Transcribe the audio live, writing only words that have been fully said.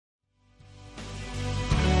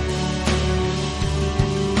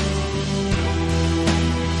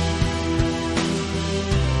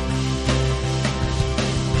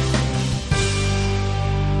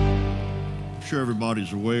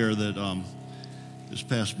everybody's aware that this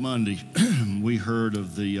past Monday we heard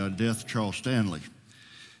of the death of Charles Stanley,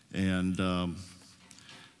 and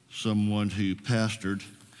someone who pastored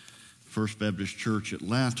First Baptist Church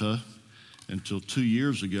Atlanta until 2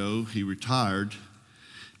 years ago. He retired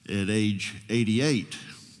at age 88.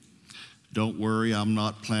 Don't worry, I'm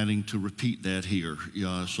not planning to repeat that here,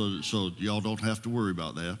 so y'all don't have to worry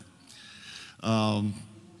about that.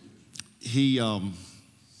 He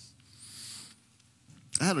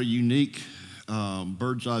had a unique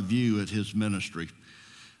bird's eye view at his ministry.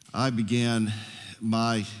 I began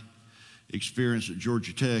my experience at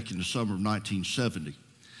Georgia Tech in the summer of 1970,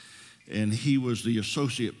 and he was the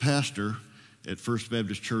associate pastor at First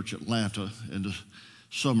Baptist Church Atlanta in the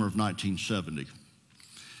summer of 1970.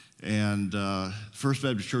 And First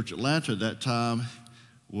Baptist Church Atlanta at that time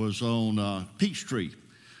was on Peachtree,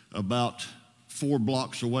 about 4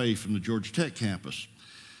 blocks away from the Georgia Tech campus.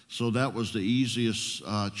 So that was the easiest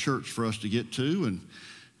church for us to get to, and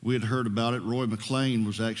we had heard about it. Roy McLean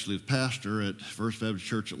was actually the pastor at First Baptist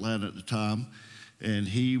Church Atlanta at the time, and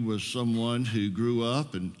he was someone who grew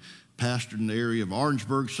up and pastored in the area of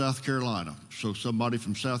Orangeburg, South Carolina. So somebody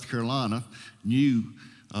from South Carolina knew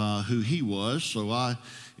who he was, so I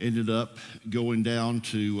ended up going down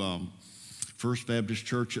to First Baptist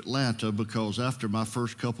Church Atlanta because after my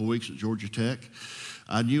first couple weeks at Georgia Tech,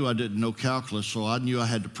 I knew I didn't know calculus, so I knew I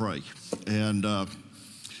had to pray. And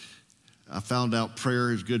I found out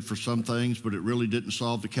prayer is good for some things, but it really didn't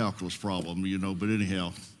solve the calculus problem, But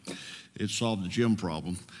anyhow, it solved the gym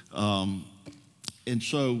problem. And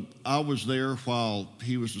so I was there while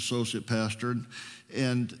he was associate pastor.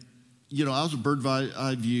 And I was a bird's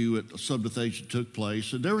eye view at some of the things that took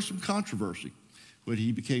place. And there was some controversy when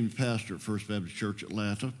he became the pastor at First Baptist Church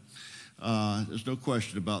Atlanta. There's no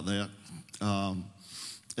question about that.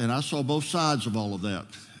 And I saw both sides of all of that.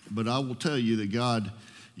 But I will tell you that God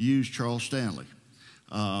used Charles Stanley.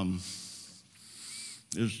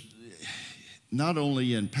 There's not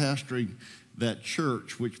only in pastoring that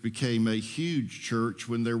church, which became a huge church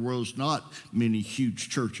when there was not many huge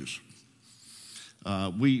churches.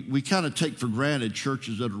 We kind of take for granted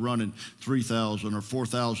churches that are running 3,000 or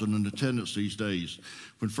 4,000 in attendance these days.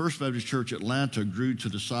 When First Baptist Church Atlanta grew to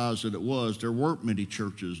the size that it was, there weren't many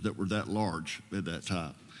churches that were that large at that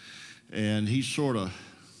time. And he sort of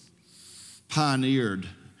pioneered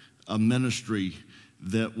a ministry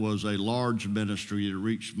that was a large ministry that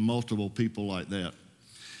reached multiple people like that.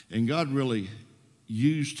 And God really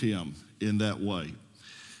used him in that way.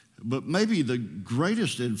 But maybe the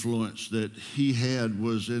greatest influence that he had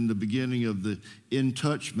was in the beginning of the In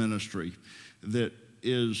Touch ministry that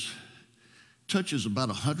touches about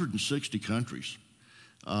 160 countries.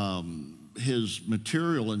 His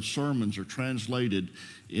material and sermons are translated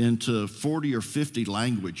into 40 or 50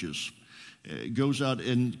 languages. It goes out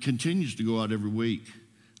and continues to go out every week.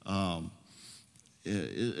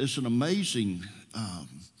 It's an amazing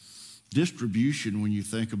distribution when you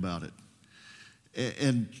think about it.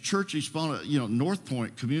 And church he spawned, North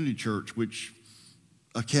Point Community Church, which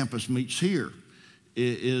a campus meets here,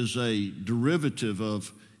 is a derivative of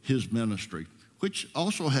his ministry, which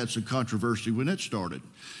also had some controversy when it started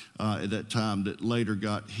at that time that later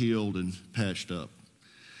got healed and patched up.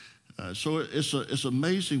 So it's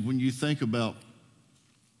amazing when you think about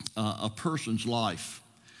a person's life,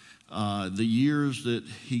 the years that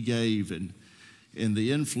he gave and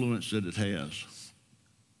the influence that it has.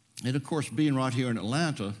 And of course, being right here in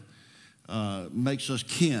Atlanta makes us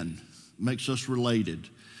kin, makes us related.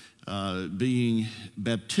 Being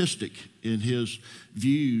Baptistic in his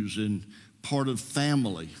views and part of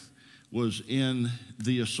family was in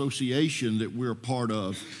the association that we're a part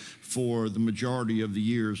of for the majority of the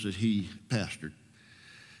years that he pastored.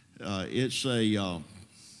 It's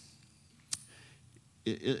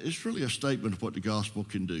really a statement of what the gospel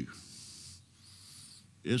can do.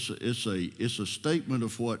 It's a statement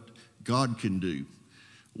of what God can do.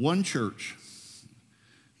 One church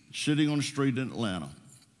sitting on the street in Atlanta,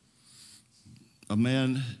 a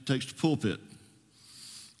man takes the pulpit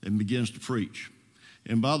and begins to preach.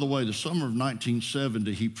 And by the way, the summer of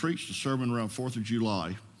 1970, he preached a sermon around 4th of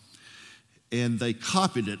July, and they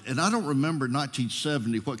copied it. And I don't remember in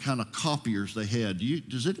 1970 what kind of copiers they had.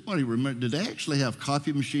 Does anybody remember? Did they actually have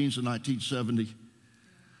copy machines in 1970?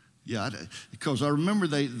 Yeah, because I remember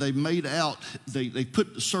they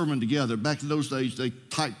put the sermon together. Back in those days, they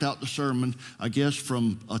typed out the sermon, I guess,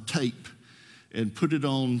 from a tape and put it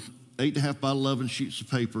on 8.5 by 11 sheets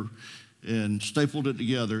of paper and stapled it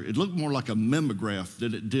together. It looked more like a mimeograph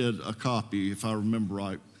than it did a copy, if I remember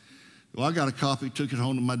right. Well, I got a copy, took it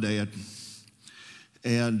home to my dad,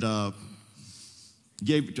 and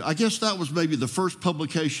gave it to, I guess that was maybe the first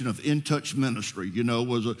publication of In Touch Ministry,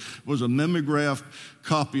 was a mimeographed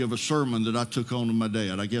copy of a sermon that I took on to my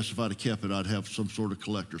dad. I guess if I'd have kept it, I'd have some sort of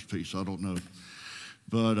collector's piece. I don't know.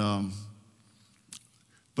 But I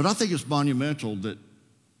think it's monumental that,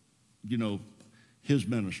 his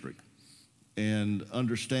ministry and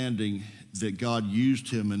understanding that God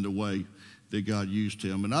used him in the way that God used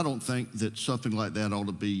him. And I don't think that something like that ought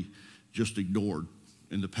to be just ignored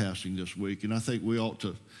in the passing this week. And I think we ought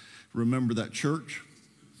to remember that church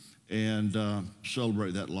and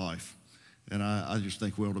celebrate that life. And I just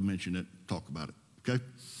think we ought to mention it, talk about it, okay?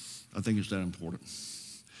 I think it's that important.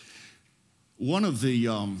 One of the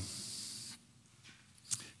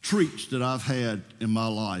treats that I've had in my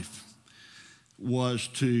life was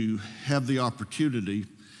to have the opportunity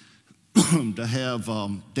to have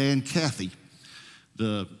Dan Cathy,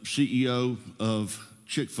 the CEO of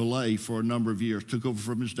Chick-fil-A for a number of years, took over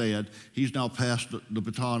from his dad. He's now passed the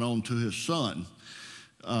baton on to his son.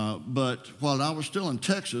 But while I was still in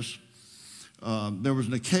Texas, there was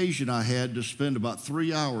an occasion I had to spend about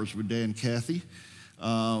 3 hours with Dan Cathy,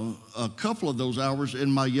 a couple of those hours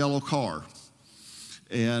in my yellow car.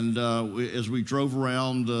 And as we drove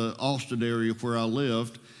around the Austin area where I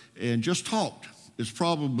lived and just talked, it's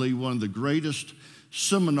probably one of the greatest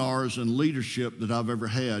seminars in leadership that I've ever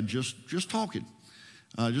had, just talking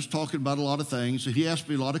about a lot of things. And he asked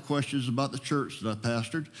me a lot of questions about the church that I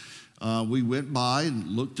pastored. We went by and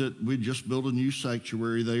looked at, we just built a new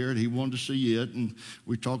sanctuary there, and he wanted to see it. And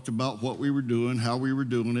we talked about what we were doing, how we were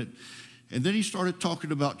doing it. And then he started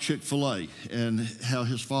talking about Chick-fil-A and how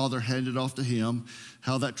his father handed off to him,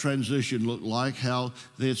 how that transition looked like, how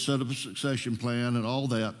they had set up a succession plan and all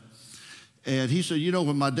that. And he said,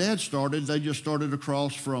 when my dad started, they just started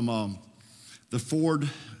across from the Ford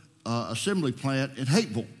assembly plant in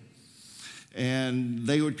Hapeville. And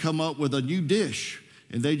they would come up with a new dish,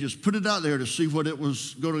 and they just put it out there to see what it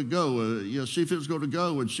was going to go, see if it was going to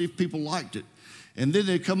go and see if people liked it. And then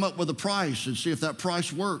they'd come up with a price and see if that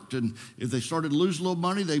price worked. And if they started to lose a little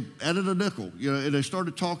money, they added a nickel. And they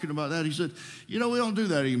started talking about that. He said, we don't do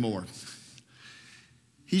that anymore.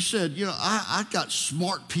 He said, I got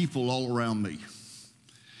smart people all around me.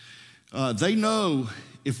 They know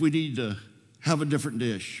if we need to have a different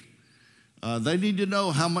dish. They need to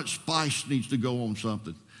know how much spice needs to go on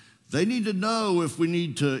something. They need to know if we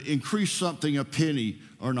need to increase something a penny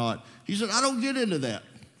or not. He said, I don't get into that.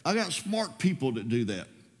 I got smart people that do that.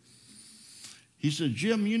 He said,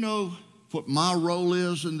 Jim, you know what my role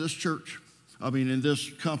is in this church? In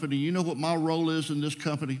this company. You know what my role is in this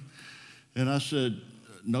company? And I said,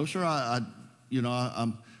 no, sir, I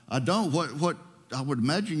don't. What I would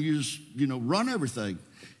imagine you just, run everything.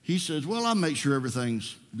 He says, well, I make sure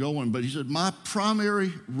everything's going. But he said, my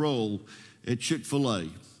primary role at Chick-fil-A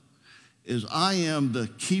is I am the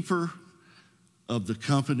keeper of the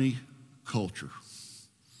company culture.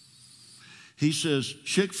 He says,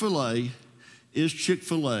 Chick-fil-A is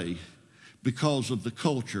Chick-fil-A because of the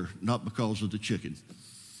culture, not because of the chicken.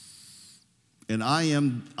 And I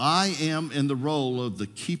am in the role of the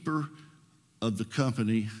keeper of the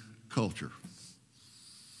company culture.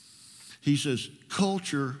 He says,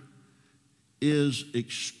 culture is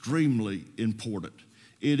extremely important.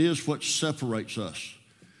 It is what separates us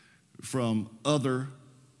from other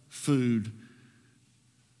food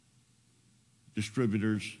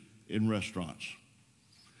distributors in restaurants.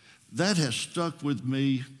 That has stuck with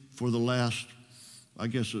me for the last, I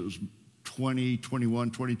guess it was 20,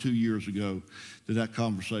 21, 22 years ago that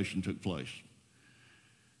conversation took place.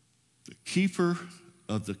 The keeper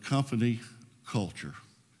of the company culture.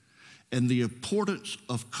 And the importance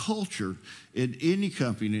of culture in any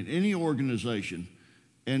company, in any organization,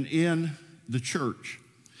 and in the church.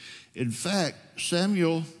 In fact,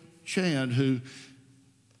 Samuel Chand, who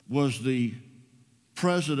was the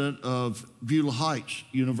president of Beulah Heights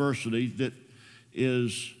University that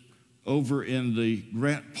is over in the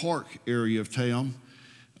Grant Park area of town,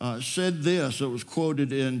 said this. It was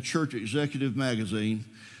quoted in Church Executive magazine.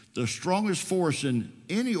 The strongest force in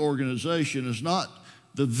any organization is not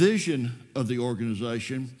the vision of the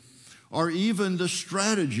organization or even the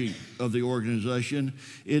strategy of the organization.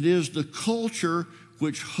 It is the culture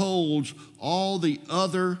which holds all the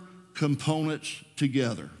other components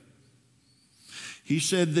together. He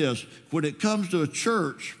said this, when it comes to a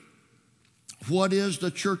church, what is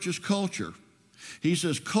the church's culture? He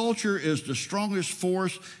says culture is the strongest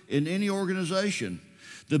force in any organization.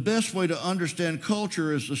 The best way to understand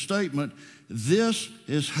culture is the statement, this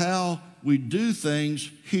is how we do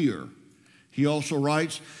things here. He also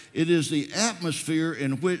writes, it is the atmosphere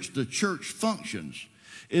in which the church functions.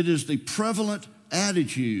 It is the prevalent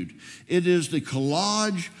attitude. It is the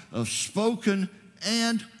collage of spoken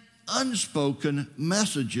and unspoken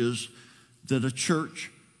messages that a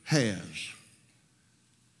church has.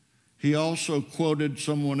 He also quoted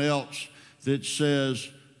someone else that says,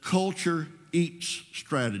 culture eats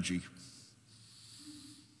strategy.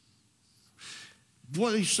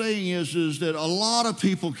 What he's saying is that a lot of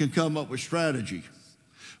people can come up with strategy,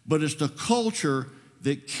 but it's the culture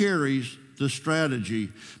that carries the strategy,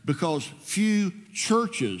 because few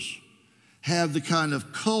churches have the kind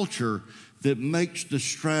of culture that makes the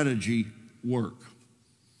strategy work.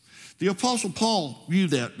 The Apostle Paul viewed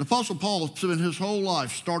that. The Apostle Paul spent his whole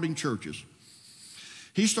life starting churches.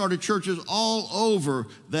 He started churches all over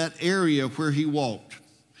that area where he walked.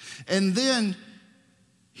 And then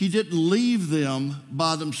he didn't leave them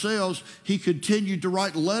by themselves. He continued to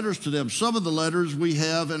write letters to them. Some of the letters we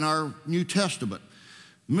have in our New Testament.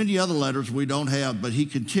 Many other letters we don't have, but he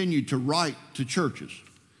continued to write to churches.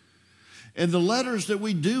 And the letters that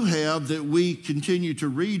we do have that we continue to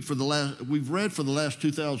read we've read for the last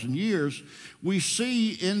 2,000 years, we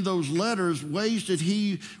see in those letters ways that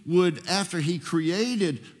he would, after he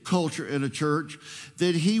created culture in a church,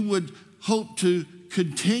 that he would hope to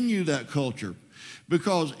continue that culture.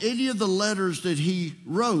 Because any of the letters that he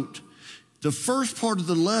wrote, the first part of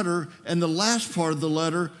the letter and the last part of the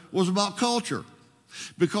letter was about culture.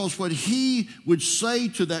 Because what he would say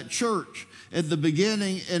to that church at the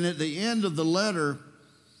beginning and at the end of the letter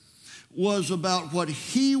was about what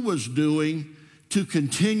he was doing to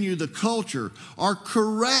continue the culture or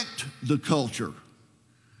correct the culture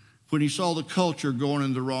when he saw the culture going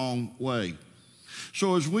in the wrong way.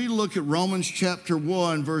 So as we look at Romans chapter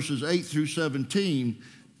 1, verses 8 through 17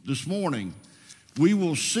 this morning, we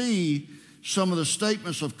will see some of the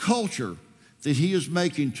statements of culture that he is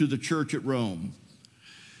making to the church at Rome.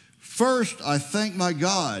 First, I thank my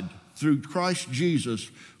God through Christ Jesus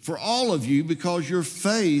for all of you, because your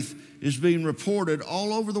faith is being reported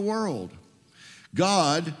all over the world.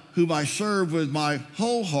 God, whom I serve with my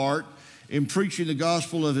whole heart in preaching the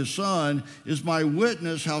gospel of his Son, is my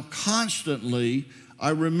witness how constantly I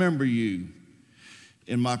remember you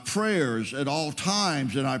in my prayers at all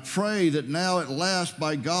times, and I pray that now at last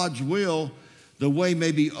by God's will the way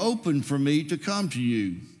may be open for me to come to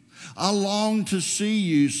you. I long to see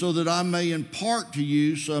you so that I may impart to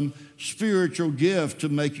you some spiritual gift to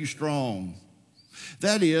make you strong.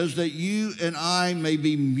 That is, that you and I may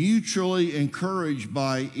be mutually encouraged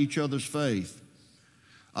by each other's faith.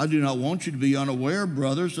 I do not want you to be unaware,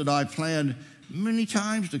 brothers, that I planned many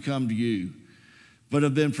times to come to you, but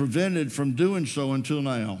have been prevented from doing so until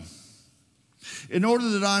now, in order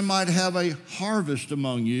that I might have a harvest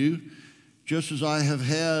among you, just as I have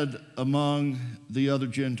had among the other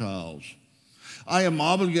Gentiles. I am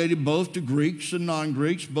obligated both to Greeks and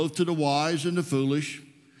non-Greeks, both to the wise and the foolish.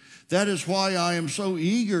 That is why I am so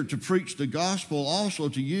eager to preach the gospel also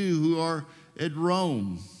to you who are at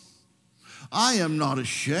Rome. I am not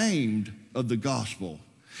ashamed of the gospel,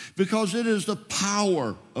 because it is the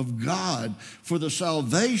power of God for the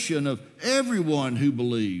salvation of everyone who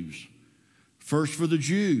believes, first for the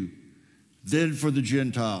Jew, then for the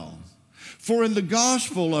Gentile. For in the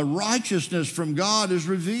gospel a righteousness from God is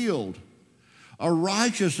revealed, a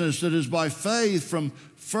righteousness that is by faith from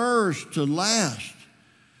first to last.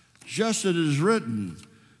 Just as it is written,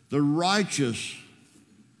 the righteous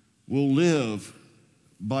will live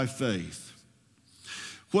by faith.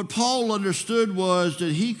 What Paul understood was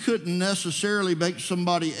that he couldn't necessarily make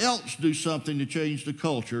somebody else do something to change the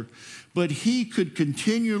culture, but he could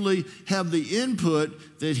continually have the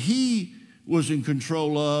input that he was in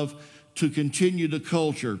control of to continue the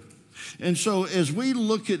culture. And so as we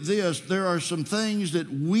look at this, there are some things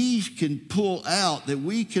that we can pull out, that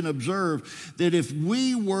we can observe, that if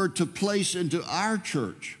we were to place into our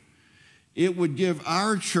church, it would give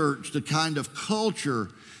our church the kind of culture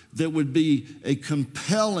that would be a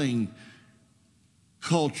compelling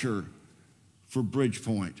culture for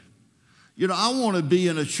Bridgepoint. You know, I want to be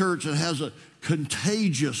in a church that has a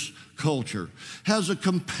contagious culture, has a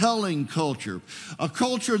compelling culture, a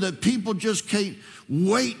culture that people just can't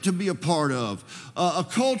wait to be a part of, a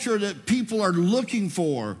culture that people are looking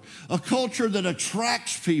for, a culture that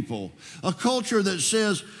attracts people, a culture that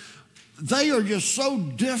says they are just so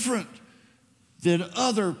different than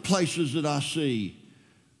other places that I see.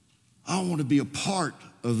 I want to be a part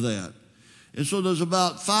of that. And so there's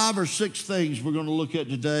about 5 or 6 things we're going to look at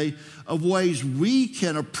today of ways we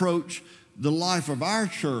can approach the life of our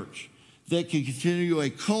church that can continue a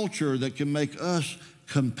culture that can make us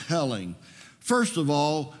compelling. First of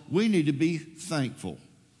all, we need to be thankful.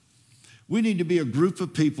 We need to be a group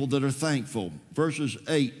of people that are thankful. Verse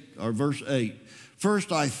 8.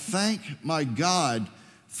 First, I thank my God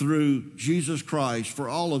through Jesus Christ for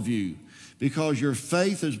all of you, because your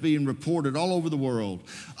faith is being reported all over the world.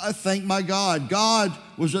 I thank my God. God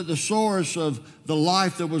was at the source of the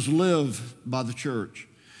life that was lived by the church.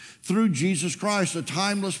 Through Jesus Christ, the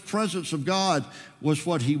timeless presence of God was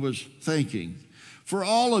what he was thanking. For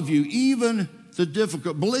all of you, even the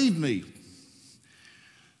difficult, believe me,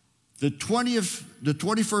 the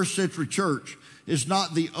 21st century church is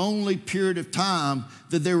not the only period of time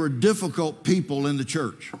that there were difficult people in the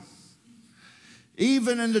church.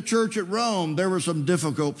 Even in the church at Rome, there were some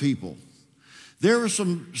difficult people. There were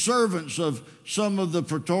some servants of some of the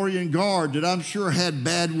Praetorian Guard that I'm sure had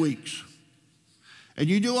bad weeks. And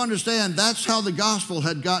you do understand that's how the gospel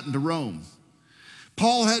had gotten to Rome.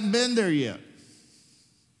 Paul hadn't been there yet.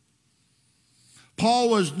 Paul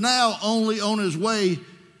was now only on his way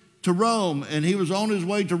to Rome, and he was on his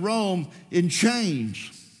way to Rome in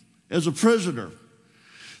chains as a prisoner.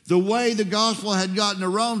 The way the gospel had gotten to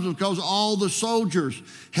Rome was because all the soldiers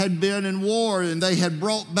had been in war, and they had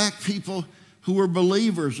brought back people who were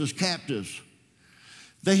believers as captives.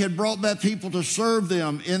 They had brought back people to serve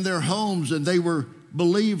them in their homes, and they were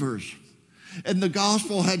believers. And the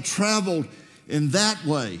gospel had traveled in that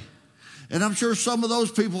way. And I'm sure some of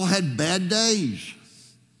those people had bad days,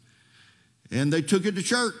 and they took it to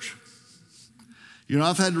church. You know,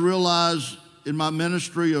 I've had to realize in my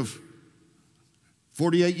ministry of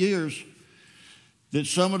 48 years that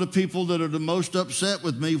some of the people that are the most upset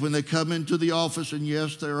with me when they come into the office, and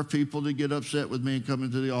yes, there are people that get upset with me and come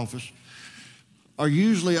into the office, are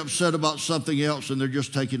usually upset about something else, and they're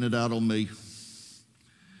just taking it out on me.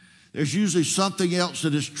 There's usually something else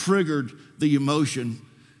that has triggered the emotion,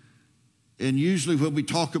 and usually when we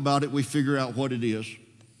talk about it, we figure out what it is.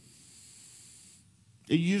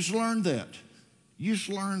 And you just learn that. You just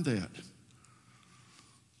learn that.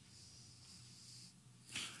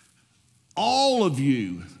 All of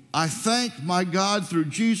you, I thank my God through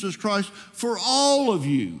Jesus Christ for all of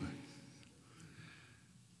you,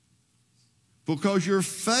 because your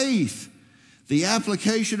faith, the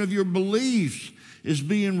application of your beliefs, is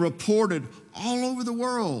being reported all over the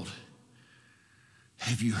world.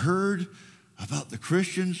 Have you heard about the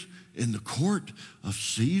Christians in the court of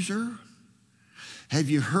Caesar? Have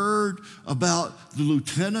you heard about the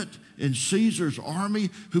lieutenant in Caesar's army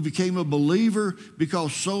who became a believer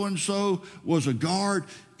because so-and-so was a guard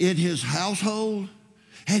in his household?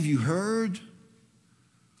 Have you heard?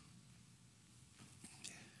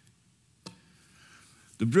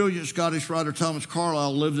 The brilliant Scottish writer Thomas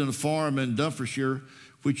Carlyle lived in a farm in Dumfriesshire,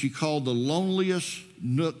 which he called the loneliest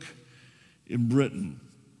nook in Britain.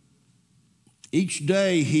 Each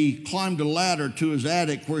day he climbed a ladder to his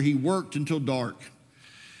attic where he worked until dark.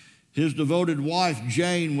 His devoted wife,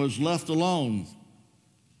 Jane, was left alone.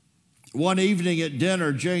 One evening at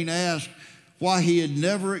dinner, Jane asked why he had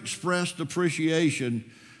never expressed appreciation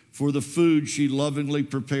for the food she lovingly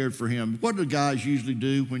prepared for him. What do guys usually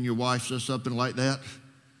do when your wife says something like that?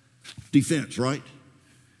 Defense, right?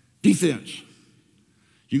 Defense.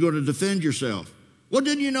 You're going to defend yourself. Well,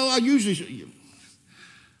 didn't you know I usually say...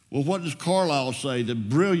 Well, what does Carlyle say? The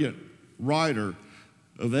brilliant writer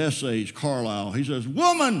of essays, Carlyle. He says,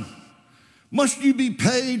 "Woman, must you be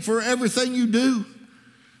paid for everything you do?"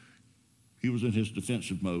 He was in his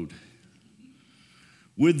defensive mode.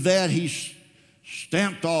 With that, he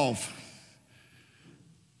stamped off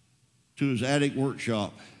to his attic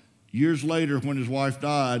workshop. Years later, when his wife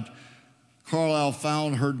died, Carlyle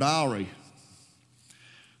found her diary,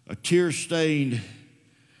 a tear-stained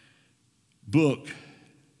book.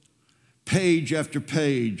 Page after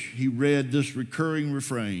page, he read this recurring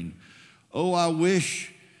refrain: "Oh, I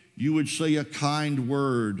wish you would say a kind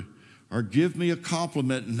word or give me a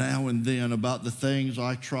compliment now and then about the things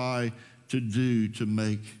I try to do to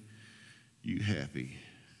make you happy."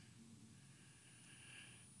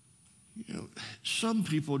 You know, some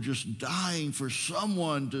people just dying for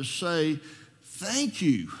someone to say thank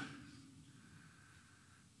you.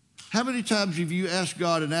 How many times have you asked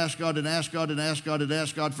God and asked God and asked God and asked God and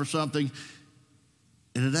asked God for something,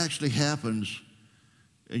 and it actually happens,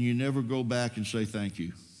 and you never go back and say thank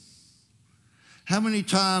you? How many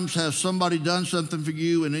times has somebody done something for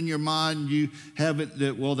you, and in your mind you have it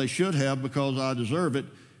that, well, they should have because I deserve it,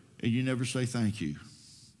 and you never say thank you?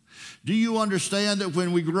 Do you understand that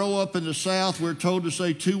when we grow up in the South, we're told to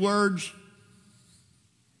say two words?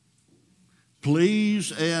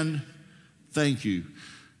 Please and thank you.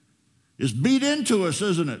 It's beat into us,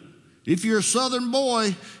 isn't it? If you're a Southern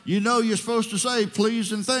boy, you know you're supposed to say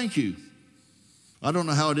please and thank you. I don't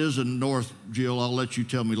know how it is in the North, Jill. I'll let you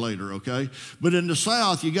tell me later, okay? But in the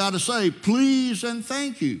South, you got to say please and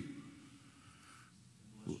thank you.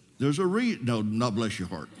 There's a reason. No, not bless your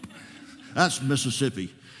heart. That's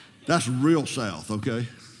Mississippi. That's real south, okay?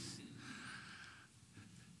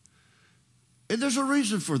 And there's a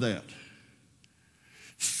reason for that.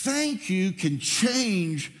 Thank you can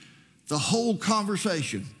change the whole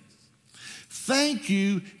conversation. Thank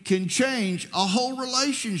you can change a whole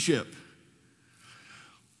relationship.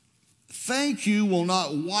 Thank you will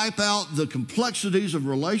not wipe out the complexities of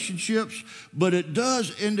relationships, but it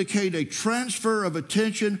does indicate a transfer of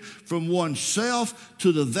attention from oneself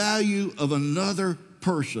to the value of another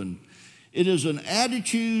person. It is an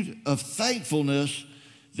attitude of thankfulness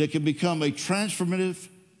that can become a transformative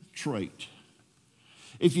trait.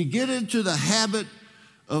 If you get into the habit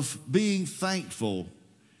of being thankful,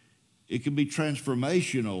 it can be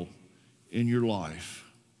transformational in your life.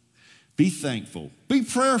 Be thankful. Be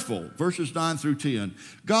prayerful. Verses 9 through 10.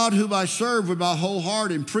 God, whom I serve with my whole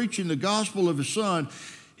heart in preaching the gospel of his Son,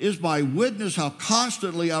 is my witness how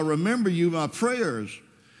constantly I remember you in my prayers.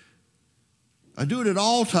 I do it at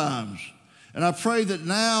all times. And I pray that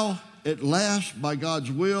now, at last, by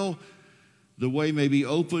God's will, the way may be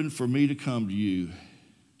open for me to come to you.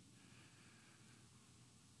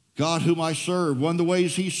 God, whom I serve, one of the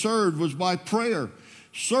ways he served was by prayer.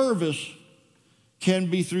 Service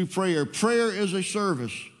can be through prayer. Prayer is a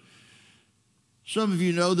service. Some of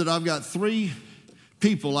you know that I've got 3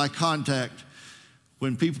 people I contact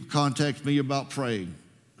when people contact me about praying.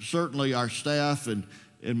 Certainly our staff and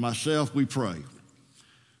myself, we pray.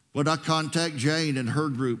 When I contact Jane and her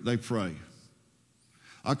group, they pray.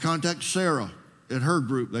 I contact Sarah and her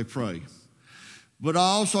group, they pray. But I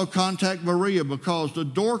also contact Maria because the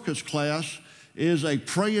Dorcas class is a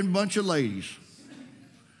praying bunch of ladies.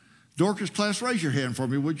 Dorcas class, raise your hand for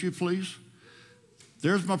me, would you please?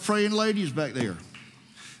 There's my praying ladies back there.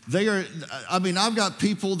 I've got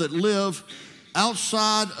people that live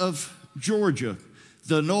outside of Georgia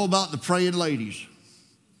that know about the praying ladies.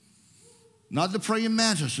 Not the praying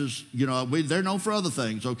mantises, they're known for other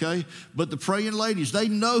things, okay? But the praying ladies, they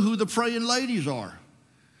know who the praying ladies are.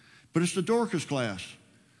 But it's the Dorcas class.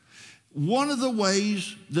 One of the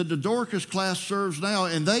ways that the Dorcas class serves now,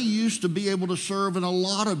 and they used to be able to serve in a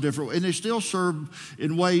lot of different ways, and they still serve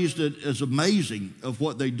in ways that is amazing of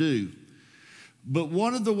what they do. But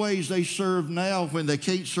one of the ways they serve now when they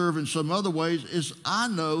can't serve in some other ways is I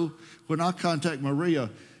know when I contact Maria,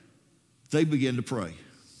 they begin to pray.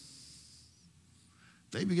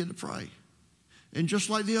 They begin to pray. And just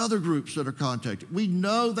like the other groups that are contacted, we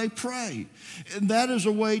know they pray. And that is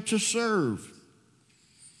a way to serve.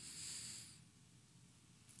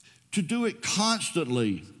 To do it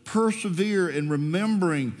constantly, persevere in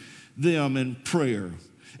remembering them in prayer.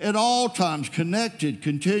 At all times, connected,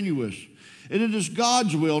 continuous. And it is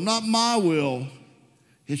God's will, not my will.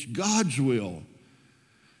 It's God's will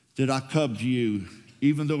that I come to you,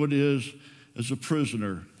 even though it is as a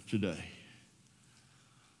prisoner today.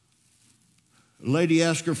 A lady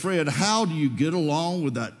asked her friend, how do you get along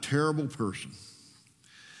with that terrible person?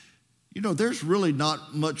 There's really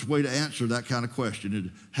not much way to answer that kind of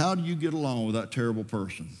question. How do you get along with that terrible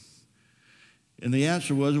person? And the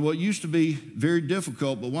answer was, well, it used to be very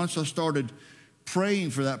difficult, but once I started praying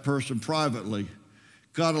for that person privately,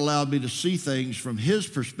 God allowed me to see things from his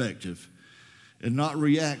perspective and not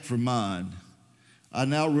react from mine. I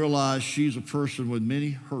now realize she's a person with many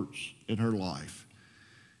hurts in her life.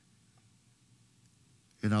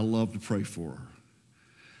 And I love to pray for her.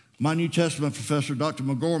 My New Testament professor, Dr.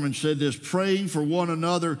 McGorman, said this: praying for one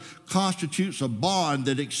another constitutes a bond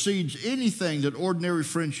that exceeds anything that ordinary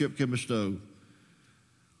friendship can bestow.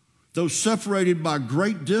 Though separated by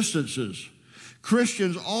great distances,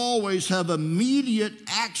 Christians always have immediate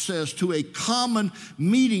access to a common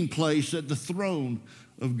meeting place at the throne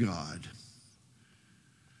of God.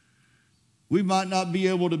 We might not be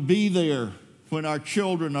able to be there when our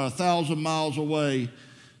children are 1,000 miles away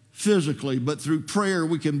physically, but through prayer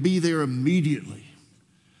we can be there immediately.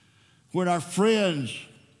 When our friends,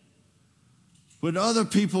 when other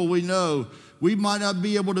people we know, we might not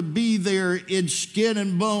be able to be there in skin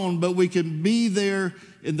and bone, but we can be there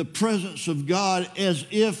in the presence of God as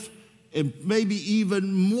if, and maybe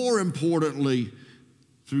even more importantly,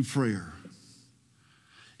 through prayer.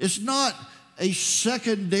 It's not a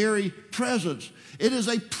secondary presence. It is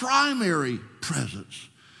a primary presence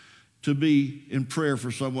to be in prayer for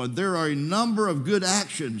someone. There are a number of good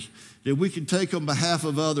actions that we can take on behalf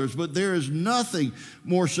of others, but there is nothing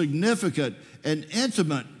more significant and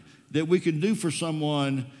intimate that we can do for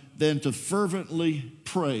someone than to fervently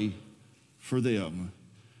pray for them.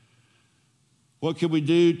 What can we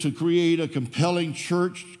do to create a compelling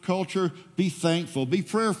church culture? Be thankful, be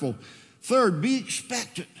prayerful. Third, be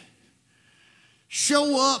expectant.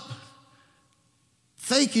 show up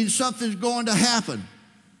thinking something's going to happen.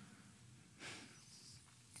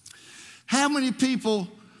 How many people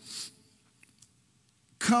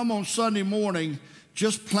come on Sunday morning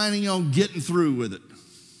just planning on getting through with it?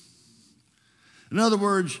 In other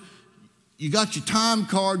words, you got your time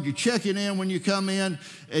card, you're checking in when you come in,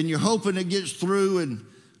 and you're hoping it gets through in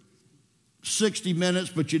 60 minutes,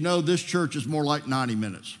 but you know this church is more like 90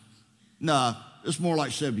 minutes. Nah, it's more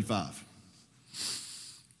like 75.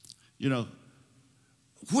 You know,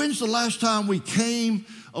 when's the last time we came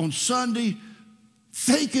on Sunday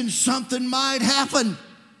thinking something might happen?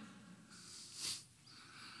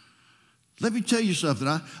 Let me tell you something.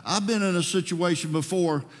 I've been in a situation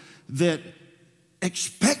before that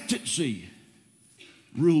expectancy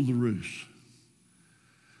ruled the roost.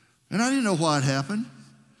 And I didn't know why it happened.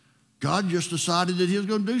 God just decided that he was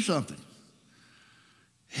going to do something.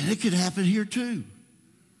 And it could happen here too.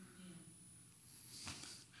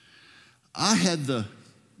 I had the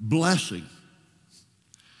blessing,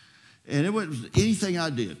 and it wasn't anything I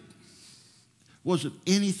did. Wasn't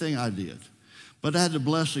anything I did. But I had the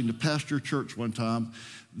blessing to pastor a church one time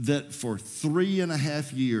that for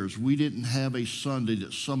 3.5 years, we didn't have a Sunday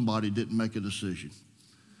that somebody didn't make a decision.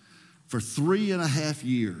 For 3.5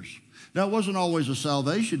 years. Now, it wasn't always a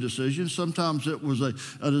salvation decision. Sometimes it was a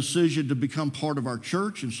decision to become part of our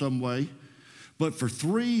church in some way. But for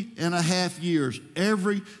 3.5 years,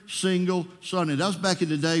 every single Sunday, that was back in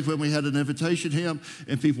the day when we had an invitation hymn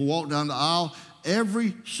and people walked down the aisle.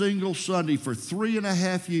 Every single Sunday for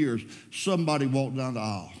 3.5 years, somebody walked down the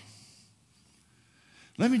aisle.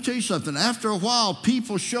 Let me tell you something. After a while,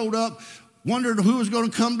 people showed up wondering who was going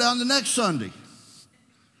to come down the next Sunday.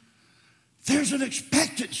 There's an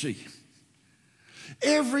expectancy.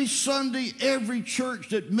 Every Sunday, every church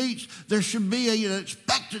that meets, there should be an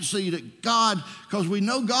expectancy that God, because we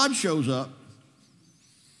know God shows up.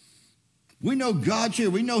 We know God's here.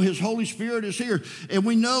 We know his Holy Spirit is here. And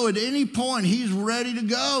we know at any point he's ready to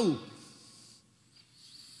go.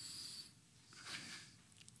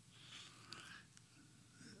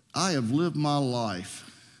 I have lived my life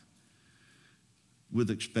with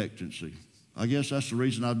expectancy. I guess that's the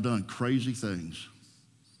reason I've done crazy things.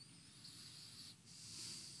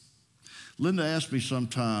 Linda asked me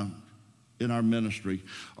sometime in our ministry,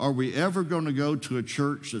 are we ever going to go to a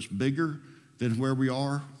church that's bigger than where we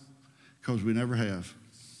are? Because we never have.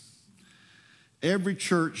 Every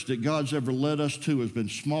church that God's ever led us to has been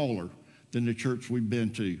smaller than the church we've been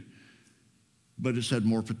to, but it's had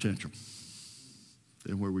more potential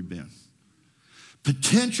than where we've been.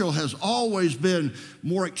 Potential has always been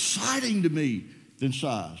more exciting to me than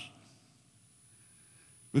size.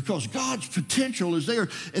 Because God's potential is there,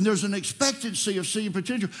 and there's an expectancy of seeing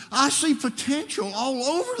potential. I see potential all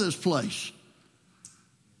over this place.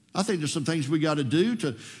 I think there's some things we got to do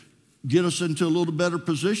to get us into a little better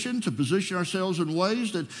position, to position ourselves in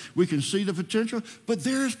ways that we can see the potential. But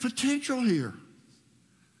there is potential here.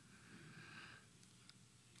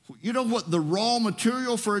 You know what the raw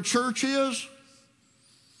material for a church is?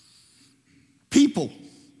 People.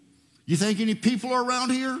 You think any people are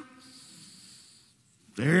around here?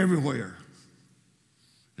 They're everywhere.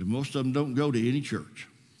 And most of them don't go to any church.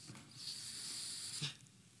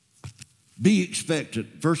 Be expectant.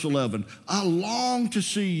 Verse 11, I long to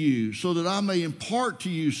see you so that I may impart to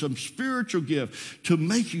you some spiritual gift to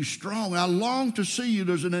make you strong. I long to see you.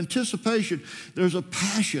 There's an anticipation. There's a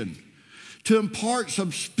passion to impart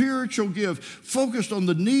some spiritual gift focused on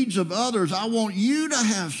the needs of others. I want you to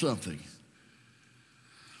have something.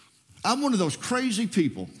 I'm one of those crazy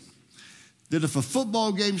people that if a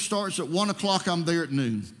football game starts at 1 o'clock, I'm there at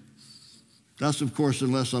noon. That's, of course,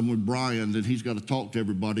 unless I'm with Brian, then he's got to talk to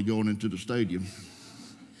everybody going into the stadium.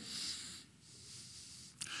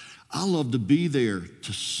 I love to be there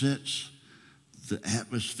to sense the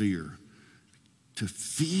atmosphere, to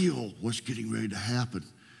feel what's getting ready to happen.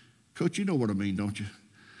 Coach, you know what I mean, don't you?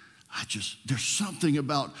 There's something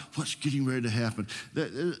about what's getting ready to happen.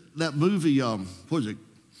 That movie, what was it?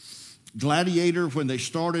 Gladiator, when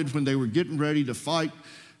they were getting ready to fight,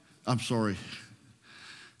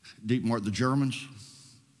 Deep Mark, the Germans,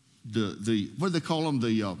 what do they call them?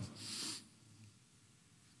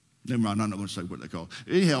 Never mind, I'm not going to say what they call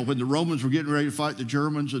it. Anyhow, when the Romans were getting ready to fight the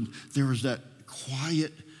Germans, and there was that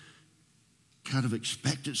quiet kind of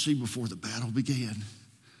expectancy before the battle began.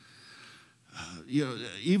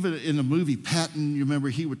 Even in the movie Patton, you remember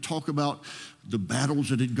he would talk about the battles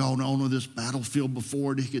that had gone on this battlefield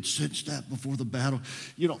before, and he could sense that before the battle.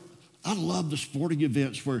 I love the sporting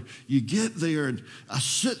events where you get there, and I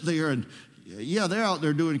sit there, and Yeah, they're out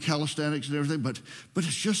there doing calisthenics and everything, but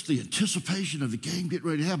it's just the anticipation of the game getting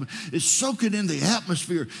ready to happen. It's soaking in the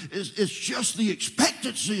atmosphere. It's just the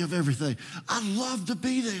expectancy of everything. I love to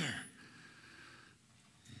be there.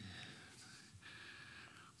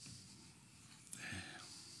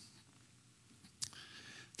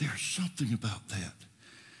 There's something about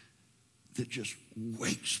that just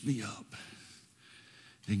wakes me up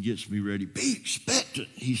and gets me ready. Be expectant,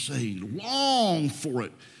 he's saying. Long for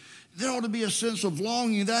it. There ought to be a sense of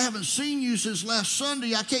longing that I haven't seen you since last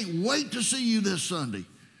Sunday. I can't wait to see you this Sunday.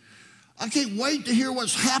 I can't wait to hear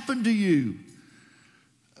what's happened to you.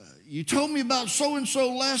 You told me about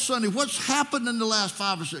so-and-so last Sunday. What's happened in the last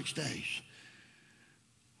 5 or 6 days?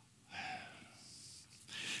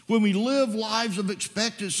 When we live lives of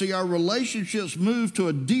expectancy, our relationships move to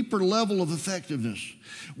a deeper level of effectiveness.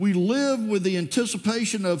 We live with the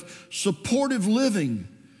anticipation of supportive living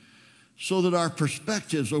so that our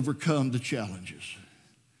perspectives overcome the challenges.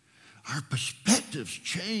 Our perspectives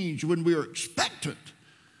change when we are expectant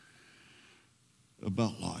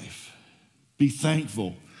about life. Be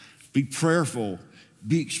thankful, be prayerful,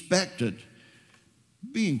 be expectant,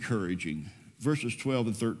 be encouraging. Verses 12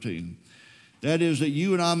 and 13. That is, that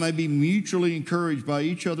you and I may be mutually encouraged by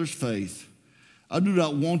each other's faith. I do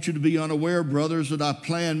not want you to be unaware, brothers, that I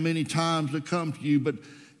planned many times to come to you, but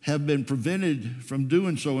have been prevented from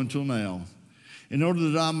doing so until now, in order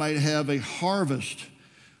that I might have a harvest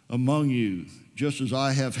among you, just as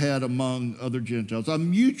I have had among other Gentiles.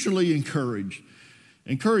 I'm mutually encouraged.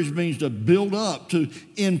 Encourage means to build up, to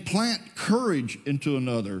implant courage into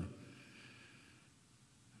another.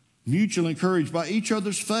 Mutually encouraged by each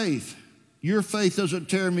other's faith. Your faith doesn't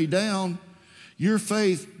tear me down. Your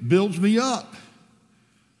faith builds me up.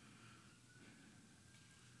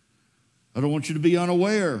 I don't want you to be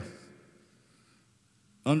unaware.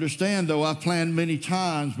 Understand, though, I've planned many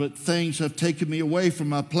times, but things have taken me away from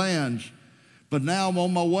my plans. But now I'm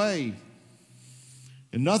on my way.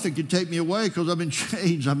 And nothing can take me away because I'm in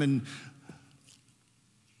chains. I'm in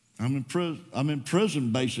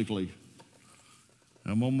prison, basically.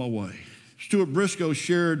 I'm on my way. Stuart Briscoe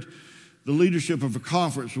shared the leadership of a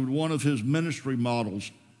conference with one of his ministry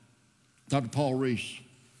models, Dr. Paul Reese.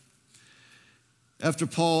 After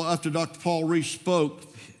Dr. Paul Reese spoke,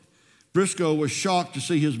 Briscoe was shocked to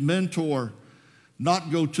see his mentor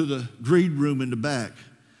not go to the green room in the back,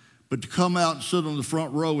 but to come out and sit on the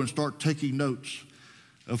front row and start taking notes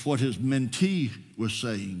of what his mentee was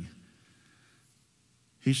saying.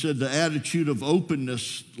 He said the attitude of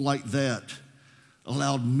openness like that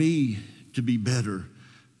allowed me to be better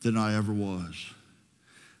than I ever was.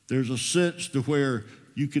 There's a sense to where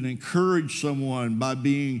you can encourage someone by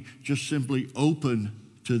being just simply open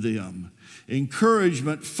to them.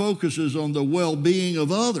 Encouragement focuses on the well-being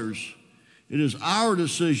of others. It is our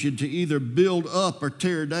decision to either build up or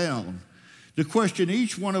tear down. The question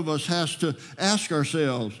each one of us has to ask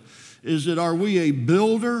ourselves is that are we a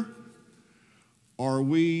builder or are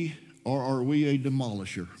we a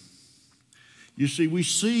demolisher? You see, we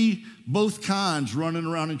see both kinds running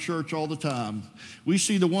around in church all the time. We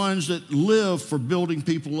see the ones that live for building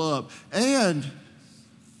people up. And,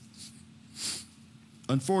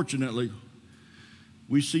 unfortunately,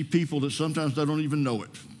 we see people that sometimes they don't even know it.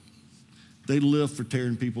 They live for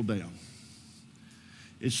tearing people down.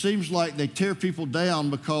 It seems like they tear people down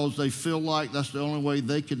because they feel like that's the only way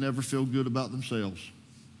they can ever feel good about themselves.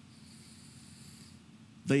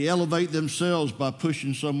 They elevate themselves by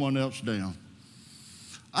pushing someone else down.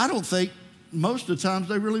 I don't think most of the times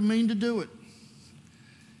they really mean to do it.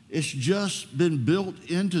 It's just been built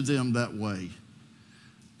into them that way.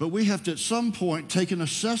 But we have to at some point take an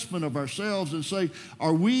assessment of ourselves and say,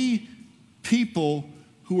 are we people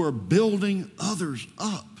who are building others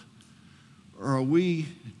up? Or are we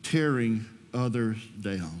tearing others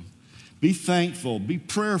down? Be thankful, be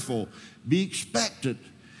prayerful, be expectant,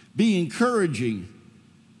 be encouraging.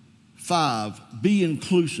 5, be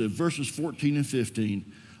inclusive, verses 14 and 15.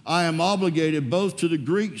 I am obligated both to the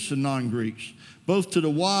Greeks and non-Greeks, both to the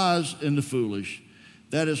wise and the foolish.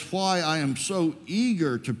 That is why I am so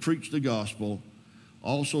eager to preach the gospel,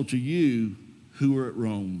 also to you who are at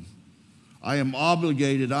Rome. I am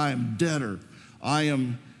obligated, I am debtor. I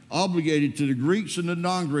am obligated to the Greeks and the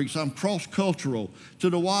non-Greeks. I'm cross-cultural. To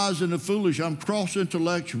the wise and the foolish, I'm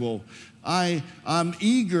cross-intellectual. I'm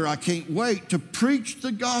eager, I can't wait to preach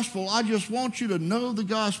the gospel. I just want you to know the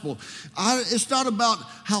gospel. It's not about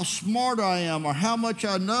how smart I am or how much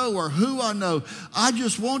I know or who I know. I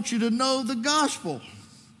just want you to know the gospel.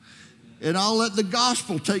 And I'll let the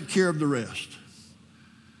gospel take care of the rest.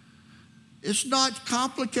 It's not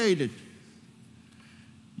complicated.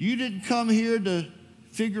 You didn't come here to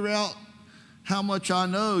figure out how much I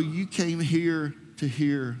know you came here to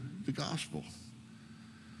hear the gospel.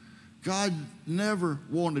 God never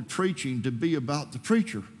wanted preaching to be about the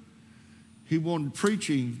preacher. He wanted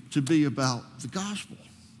preaching to be about the gospel.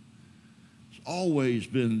 It's always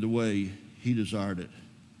been the way he desired it.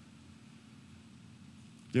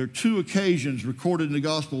 There are two occasions recorded in the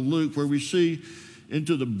Gospel of Luke where we see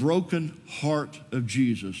into the broken heart of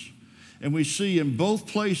Jesus. And we see in both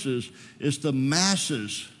places it's the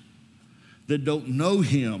masses that don't know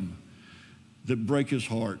him that break his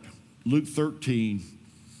heart. Luke 13,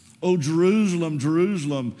 "O Jerusalem,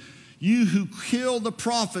 Jerusalem, you who kill the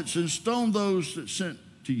prophets and stone those that sent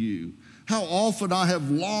to you. How often I have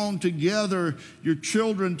longed to gather your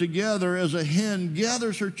children together as a hen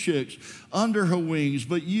gathers her chicks under her wings,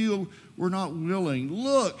 but you were not willing.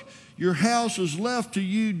 Look, your house is left to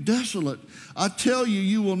you desolate. I tell you,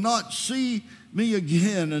 you will not see me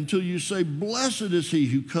again until you say, blessed is he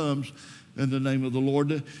who comes in the name of the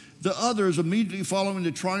Lord." The others immediately following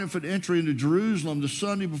the triumphant entry into Jerusalem the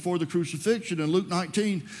Sunday before the crucifixion. In Luke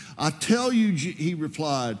 19, "I tell you," he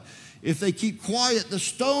replied, "if they keep quiet, the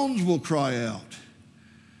stones will cry out."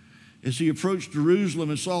 As he approached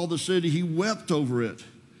Jerusalem and saw the city, he wept over it.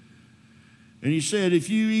 And he said, "If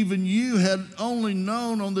you, even you, had only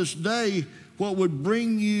known on this day what would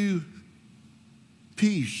bring you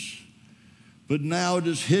peace. But now it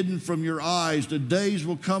is hidden from your eyes. The days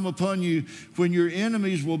will come upon you when your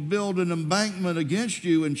enemies will build an embankment against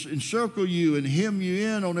you and encircle you and hem you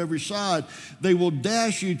in on every side. They will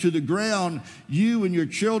dash you to the ground, you and your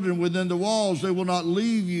children within the walls. They will not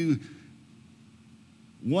leave you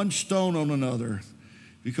one stone on another,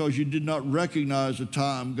 because you did not recognize the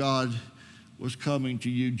time God was coming to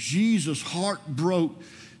you." Jesus' heart broke,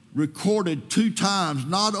 recorded 2 times,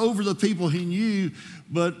 not over the people he knew,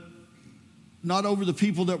 but not over the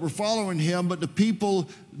people that were following him, but the people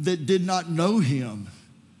that did not know him.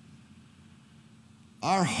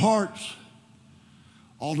 Our hearts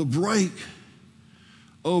ought to break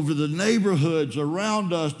over the neighborhoods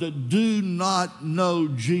around us that do not know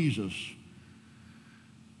Jesus.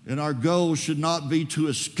 And our goal should not be to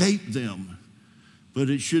escape them, but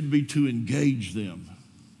it should be to engage them.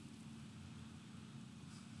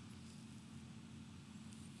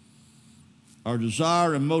 Our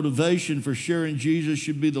desire and motivation for sharing Jesus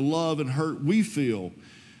should be the love and hurt we feel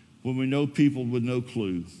when we know people with no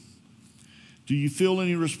clue. Do you feel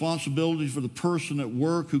any responsibility for the person at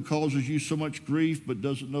work who causes you so much grief but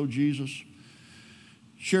doesn't know Jesus?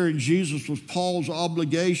 Sharing Jesus was Paul's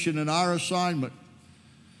obligation and our assignment.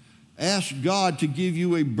 Ask God to give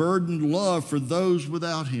you a burdened love for those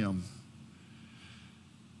without him.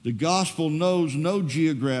 The gospel knows no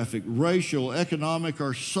geographic, racial, economic,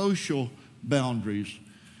 or social boundaries.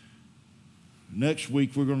 Next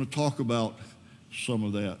week, we're going to talk about some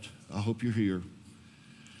of that. I hope you're here.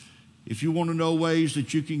 If you want to know ways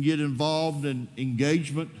that you can get involved in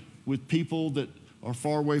engagement with people that are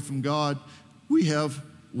far away from God, we have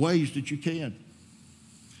ways that you can.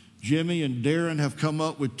 Jimmy and Darren have come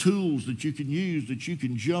up with tools that you can use, that you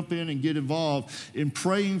can jump in and get involved in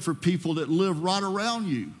praying for people that live right around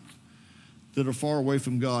you that are far away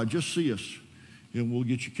from God. Just see us, and we'll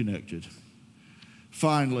get you connected.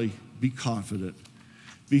 Finally, be confident.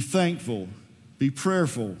 Be thankful. Be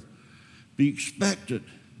prayerful. Be expectant.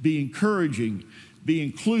 Be encouraging. Be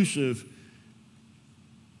inclusive.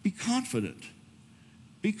 Be confident.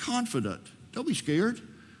 Be confident. Don't be scared.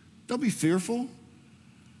 Don't be fearful.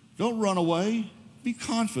 Don't run away. Be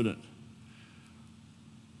confident.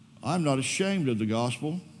 I'm not ashamed of the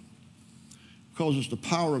gospel, because it's the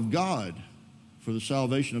power of God for the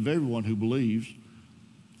salvation of everyone who believes.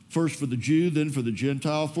 First for the Jew, then for the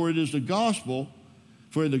Gentile. For it is the gospel,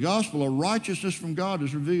 for in the gospel a righteousness from God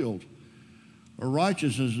is revealed. A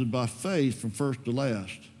righteousness is by faith from first to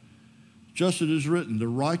last. Just as it is written, the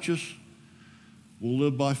righteous will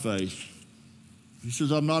live by faith. He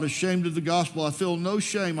says, I'm not ashamed of the gospel. I feel no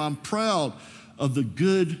shame. I'm proud of the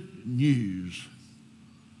good news.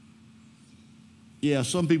 Yeah,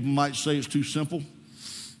 some people might say it's too simple.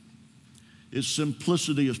 Its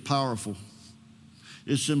simplicity is powerful.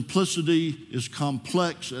 Its simplicity is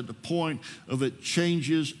complex at the point of it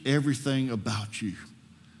changes everything about you.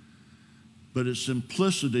 But its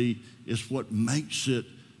simplicity is what makes it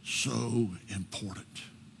so important,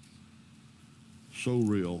 so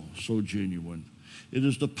real, so genuine. It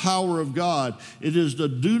is the power of God. It is the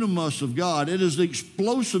dunamis of God. It is the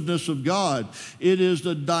explosiveness of God. It is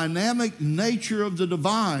the dynamic nature of the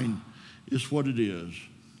divine is what it is.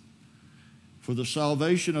 For the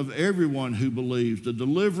salvation of everyone who believes, the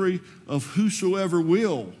delivery of whosoever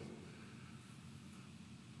will.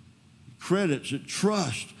 It credits, it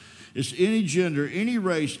trusts, It's any gender, any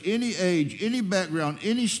race, any age, any background,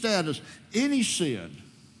 any status, any sin.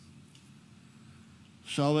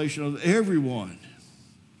 Salvation of everyone.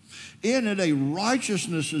 In it, a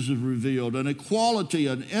righteousness is revealed, an equality,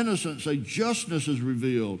 an innocence, a justness is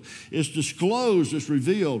revealed. It's disclosed, it's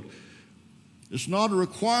revealed. It's not a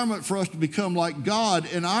requirement for us to become like God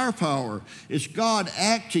in our power. It's God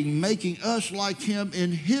acting, making us like Him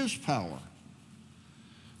in His power.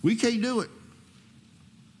 We can't do it.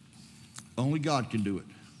 Only God can do it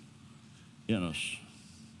in us.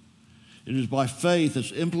 It is by faith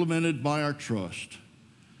that's implemented by our trust,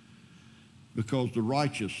 because the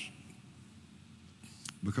righteous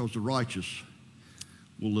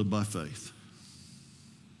will live by faith.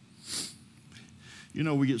 You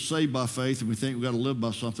know, we get saved by faith and we think we've got to live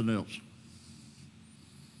by something else.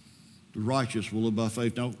 The righteous will live by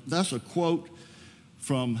faith. Now, that's a quote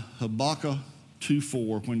from Habakkuk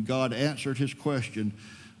 2:4, when God answered his question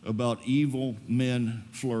about evil men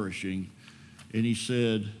flourishing. And he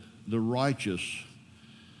said, the righteous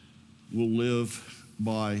will live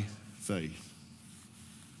by faith.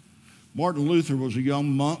 Martin Luther was a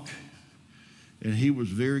young monk, and he was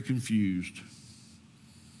very confused.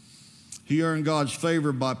 He earned God's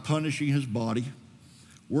favor by punishing his body,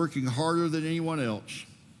 working harder than anyone else,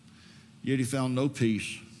 yet he found no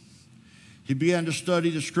peace. He began to study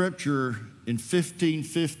the scripture in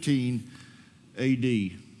 1515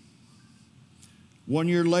 AD. 1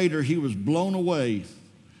 year later, he was blown away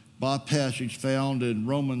by a passage found in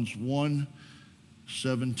Romans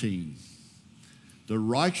 1:17. The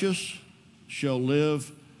righteous shall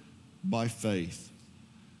live by faith.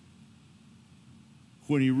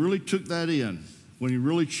 When he really took that in, when he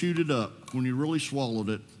really chewed it up, when he really swallowed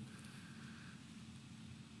it,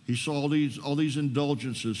 he saw all these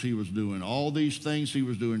indulgences he was doing, all these things he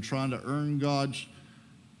was doing, trying to earn God's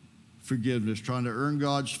forgiveness, trying to earn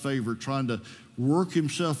God's favor, trying to work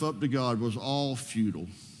himself up to God, was all futile.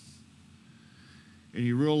 And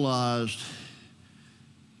he realized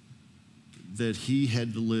that he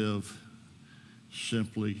had to live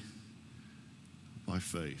simply by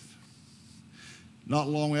faith. Not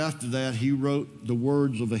long after that, he wrote the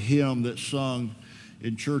words of a hymn that's sung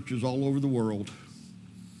in churches all over the world.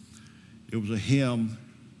 It was a hymn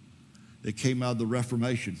that came out of the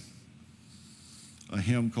Reformation, a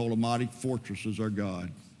hymn called "A Mighty Fortress Is Our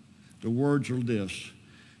God." The words are this: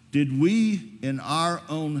 did we in our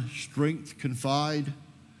own strength confide,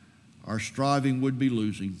 our striving would be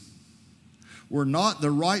losing. Were not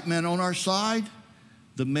the right men on our side,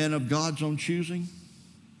 the men of God's own choosing?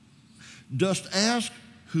 Dost ask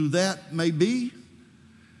who that may be?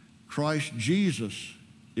 Christ Jesus,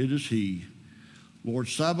 it is He. Lord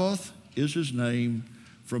Sabaoth is His name,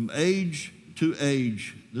 from age to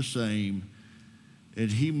age the same, and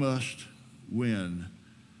He must win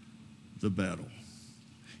the battle.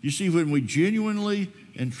 You see, when we genuinely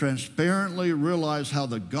and transparently realize how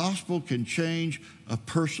the gospel can change a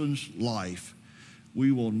person's life,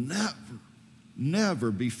 we will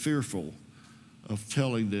never be fearful of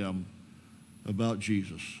telling them about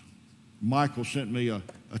Jesus. Michael sent me a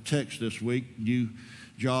text this week, new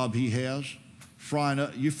job he has. Frying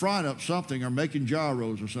up something or making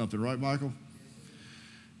gyros or something, right, Michael?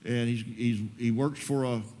 And he works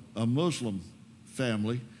for a Muslim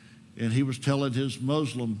family, and he was telling his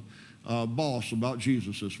Muslim boss about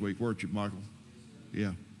Jesus this week, weren't you, Michael?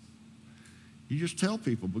 Yeah. You just tell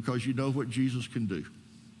people because you know what Jesus can do.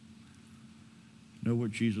 Know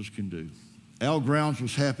what Jesus can do. Al Grounds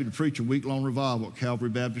was happy to preach a week-long revival at Calvary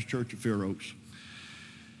Baptist Church at Fair Oaks.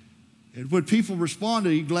 And when people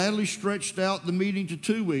responded, he gladly stretched out the meeting to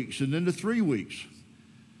 2 weeks and then to 3 weeks.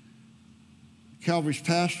 Calvary's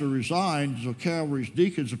pastor resigned, so Calvary's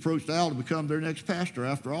deacons approached Al to become their next pastor.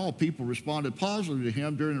 After all, people responded positively to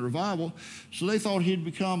him during the revival, so they thought he'd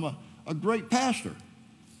become a great pastor.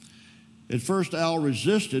 At first, Al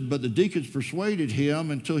resisted, but the deacons persuaded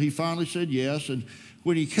him until he finally said yes. And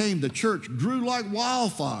when he came, the church grew like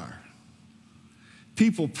wildfire.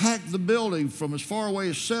 People packed the building from as far away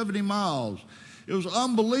as 70 miles. It was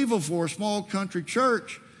unbelievable for a small country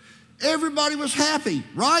church. Everybody was happy,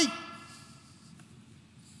 right?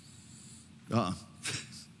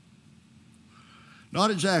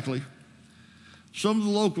 Not exactly. Some of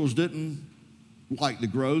the locals didn't like the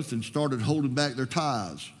growth and started holding back their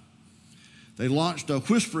tithes. They launched a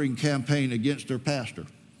whispering campaign against their pastor.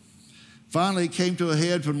 Finally, it came to a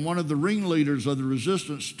head when one of the ringleaders of the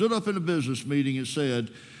resistance stood up in a business meeting and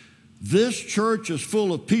said, "This church is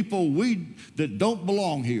full of people that don't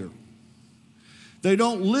belong here. They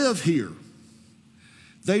don't live here.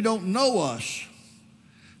 They don't know us.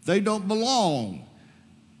 They don't belong.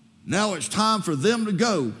 Now it's time for them to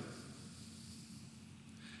go."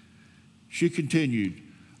 She continued,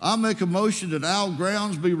 I make a motion that Al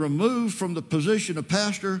Grounds be removed from the position of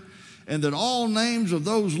pastor and that all names of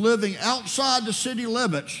those living outside the city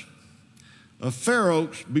limits of Fair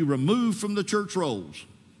Oaks be removed from the church rolls.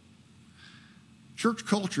 Church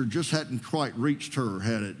culture just hadn't quite reached her,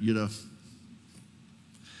 had it, you know.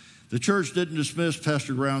 The church didn't dismiss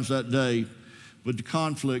Pastor Grounds that day, but the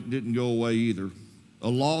conflict didn't go away either. A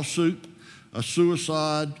lawsuit, a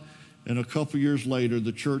suicide, and a couple years later,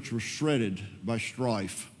 the church was shredded by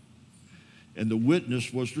strife. And the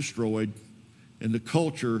witness was destroyed, and the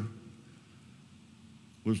culture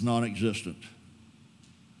was non-existent.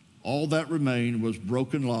 All that remained was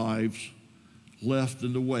broken lives left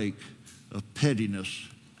in the wake of pettiness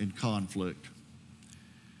and conflict.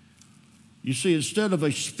 You see, instead of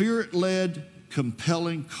a spirit-led,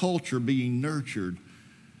 compelling culture being nurtured,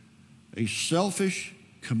 a selfish,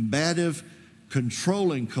 combative,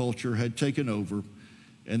 controlling culture had taken over,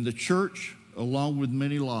 and the church, along with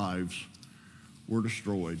many lives, were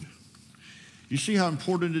destroyed. You see how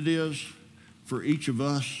important it is for each of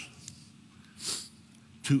us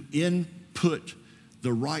to input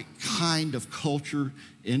the right kind of culture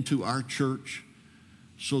into our church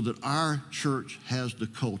so that our church has the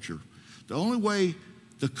culture. The only way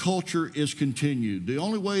the culture is continued, the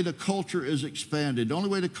only way the culture is expanded, the only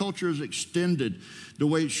way the culture is extended the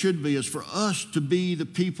way it should be is for us to be the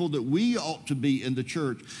people that we ought to be in the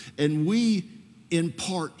church, and we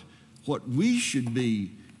impart what we should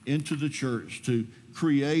be into the church to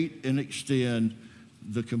create and extend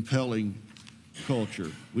the compelling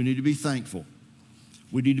culture. We need to be thankful.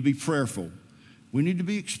 We need to be prayerful. We need to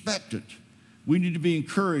be expectant. We need to be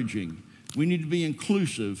encouraging. We need to be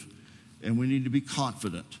inclusive. And we need to be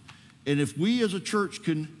confident. And if we as a church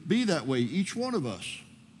can be that way, each one of us,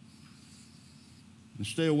 and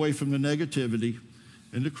stay away from the negativity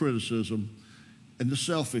and the criticism and the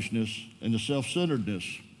selfishness and the self-centeredness,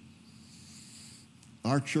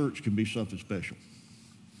 our church can be something special.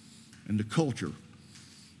 And the culture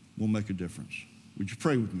will make a difference. Would you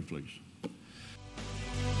pray with me, please?